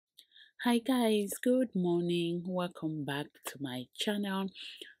Hi guys, good morning. Welcome back to my channel.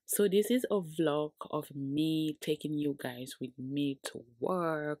 So this is a vlog of me taking you guys with me to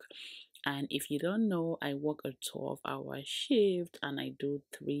work. And if you don't know, I work a 12-hour shift and I do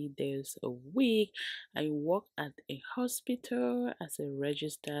 3 days a week. I work at a hospital as a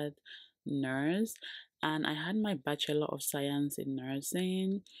registered nurse, and I had my Bachelor of Science in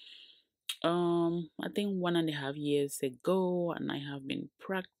Nursing I think 1.5 years ago, and I have been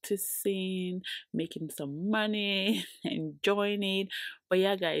practicing, making some money, enjoying it. But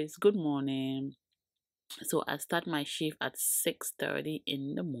yeah, guys, good morning. So I start my shift at 6:30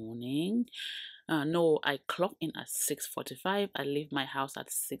 in the morning. No, I clock in at 6:45. I leave my house at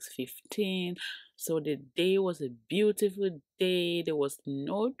 6:15. So the day was a beautiful day. There was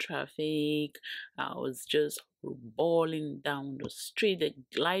no traffic. I was just balling down the street. The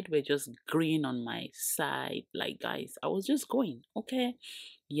light were just green on my side. Like, guys, I was just going, okay?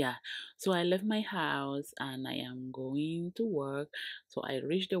 Yeah. So I left my house and I am going to work. So I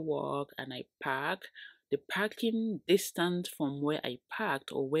reach the work and I park. The parking distance from where I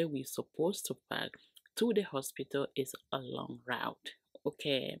parked or where we're supposed to park to the hospital is a long route.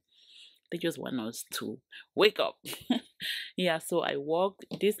 Okay. They just want us to wake up. Yeah, so I walked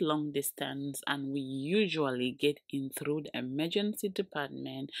this long distance and we usually get in through the emergency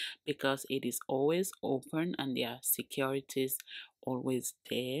department because it is always open and there are securities always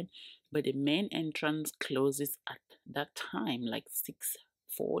there. But the main entrance closes at that time, like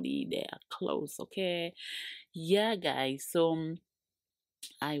 6:40. They are closed, okay? Yeah, guys. So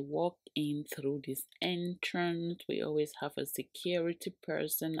I walk in through this entrance. We always have a security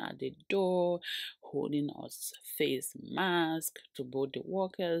person at the door holding us face mask to both the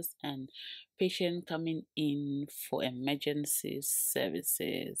workers and patient coming in for emergency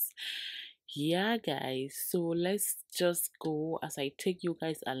services. Yeah, guys, so let's just go. As I take you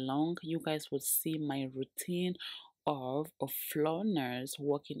guys along, you guys will see my routine of a floor nurse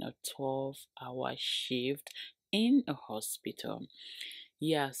working a 12-hour shift in a hospital.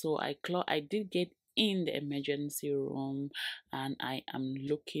 Yeah, so I did get in the emergency room and I am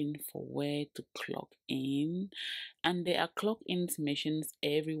looking for where to clock in. And there are clock in machines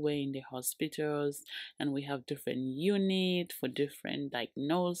everywhere in the hospitals, and we have different units for different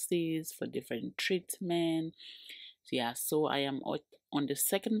diagnoses, for different treatment. Yeah, so I am on the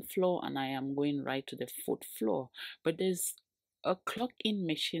second floor and I am going right to the fourth floor. But there's a clock in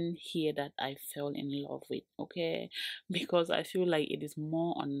machine here that I fell in love with, okay? Because I feel like it is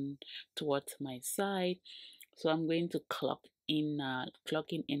more on towards my side. So I'm going to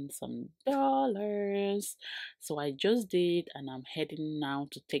clocking in some dollars. So I just did, and I'm heading now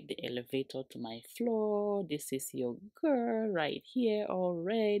to take the elevator to my floor. This is your girl right here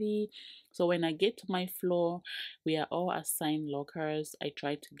already. So when I get to my floor, we are all assigned lockers. I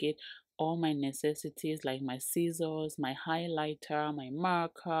try to get all my necessities like my scissors, my highlighter, my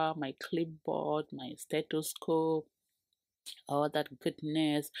marker, my clipboard, my stethoscope, all that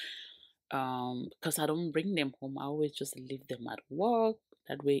goodness. Because I don't bring them home, I always just leave them at work.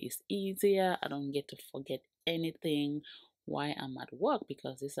 That way it's easier. I don't get to forget anything while I'm at work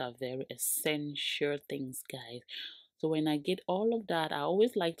because these are very essential things, guys. So when I get all of that, I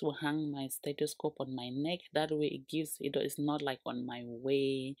always like to hang my stethoscope on my neck. That way it's not like on my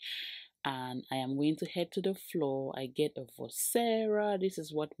way. And I am going to head to the floor. I get a Vocera. This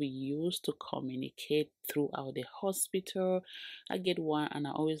is what we use to communicate throughout the hospital. I get one and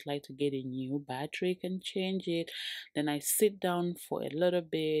I always like to get a new battery and change it. Then I sit down for a little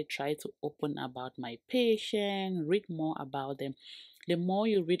bit, try to open about my patient, read more about them. The more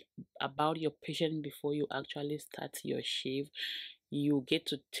you read about your patient before you actually start your shift, you get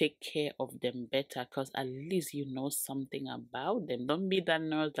to take care of them better because at least you know something about them. Don't be that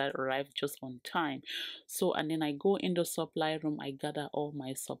nurse that arrived just on time. So, and then I go in the supply room, I gather all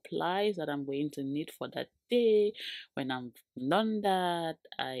my supplies that I'm going to need for that day. When I'm done that,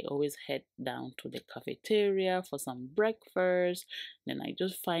 I always head down to the cafeteria for some breakfast. Then I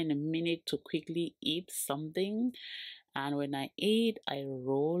just find a minute to quickly eat something. And when I eat, I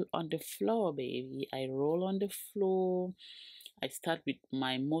roll on the floor, baby. I roll on the floor. I start with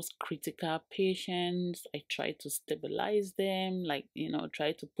my most critical patients. I try to stabilize them, like,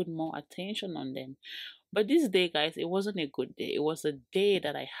 try to put more attention on them. But this day, guys, it wasn't a good day. It was a day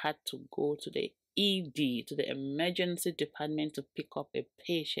that I had to go to the ED, to the emergency department to pick up a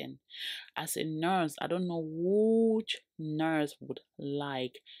patient. As a nurse, I don't know which nurse would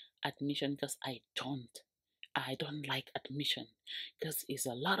like admission because I don't like admission because it's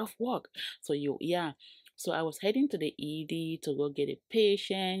a lot of work. So yeah, So I was heading to the ED to go get a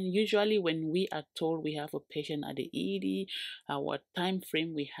patient. Usually when we are told we have a patient at the ED, our time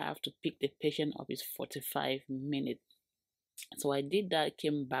frame we have to pick the patient up is 45 minutes. So I did that,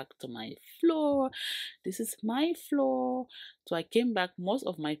 came back to my floor. This is my floor. So I came back. Most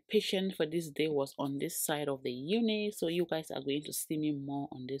of my patient for this day was on this side of the unit. So you guys are going to see me more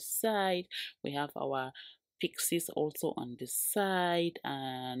on this side. We have our pixies also on this side,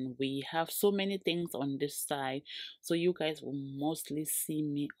 and we have so many things on this side. So you guys will mostly see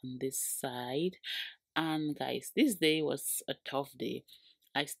me on this side. And guys, this day was a tough day.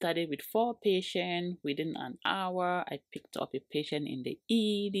 I started with 4 patients. Within an hour, I picked up a patient in the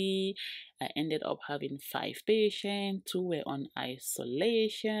ED. I ended up having 5 patients. 2 were on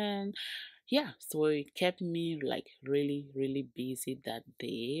isolation. Yeah, so it kept me like really busy that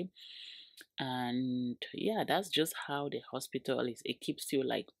day. And yeah, that's just how the hospital is. It keeps you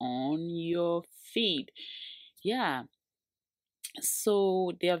like on your feet. Yeah,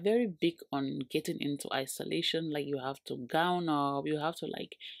 so they are very big on getting into isolation. Like you have to gown up, you have to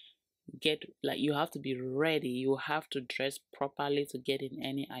like you have to be ready, you have to dress properly to get in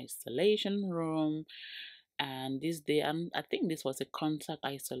any isolation room. And this day, I think this was a contact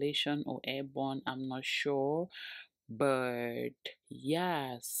isolation or airborne, I'm not sure. But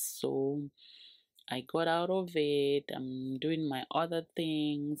yeah, so I got out of it. I'm doing my other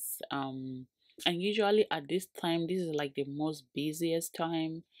things. And usually at this time, this is like the most busiest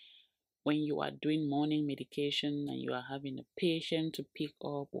time when you are doing morning medication and you are having a patient to pick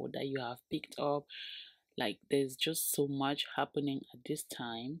up or that you have picked up. Like there's just so much happening at this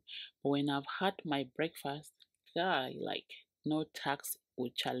time. But when I've had my breakfast, yeah, like no tax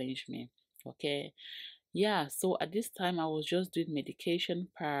would challenge me. Okay. Yeah, so at this time I was just doing medication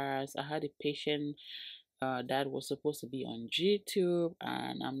parts. I had a patient that was supposed to be on G-tube,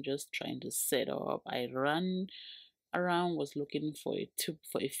 and I'm just trying to set up. I ran around, was looking for a tube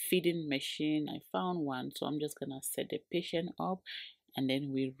for a feeding machine. I found one, so I'm just gonna set the patient up and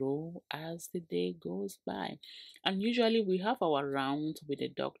then we roll as the day goes by. And usually we have our rounds with the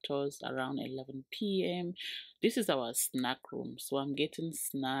doctors around 11 p.m. This is our snack room, so I'm getting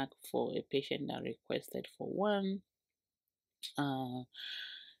snack for a patient that requested for one.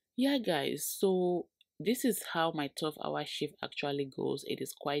 Yeah guys, so this is how my 12-hour shift actually goes. It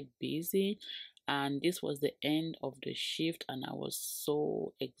is quite busy, and this was the end of the shift, and I was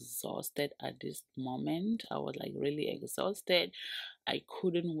so exhausted at this moment. I was like really exhausted. I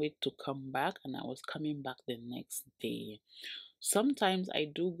couldn't wait to come back, and I was coming back the next day. Sometimes I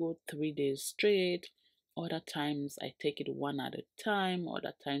do go 3 days straight. Other times I take it one at a time.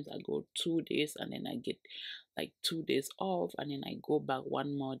 Other times I go 2 days and then I get like 2 days off and then I go back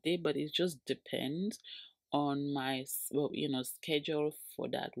one more day. But it just depends on my schedule for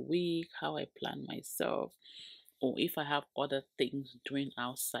that week, how I plan myself, or if I have other things doing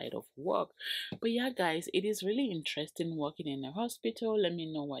outside of work. But yeah guys, it is really interesting working in a hospital. Let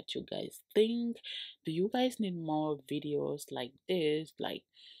me know what you guys think. Do you guys need more videos like this? Like,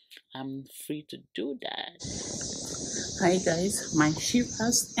 I'm free to do that. Hi guys, my shift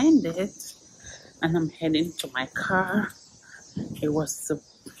has ended and I'm heading to my car. It was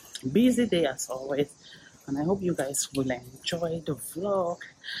a busy day as always, and I hope you guys will enjoy the vlog.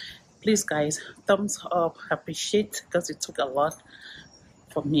 Please guys, thumbs up, appreciate, because it took a lot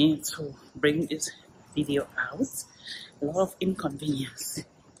for me to bring this video out. A lot of inconvenience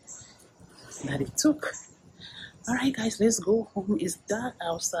that it took. Alright guys, let's go home. It's dark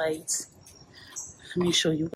outside. Let me show you.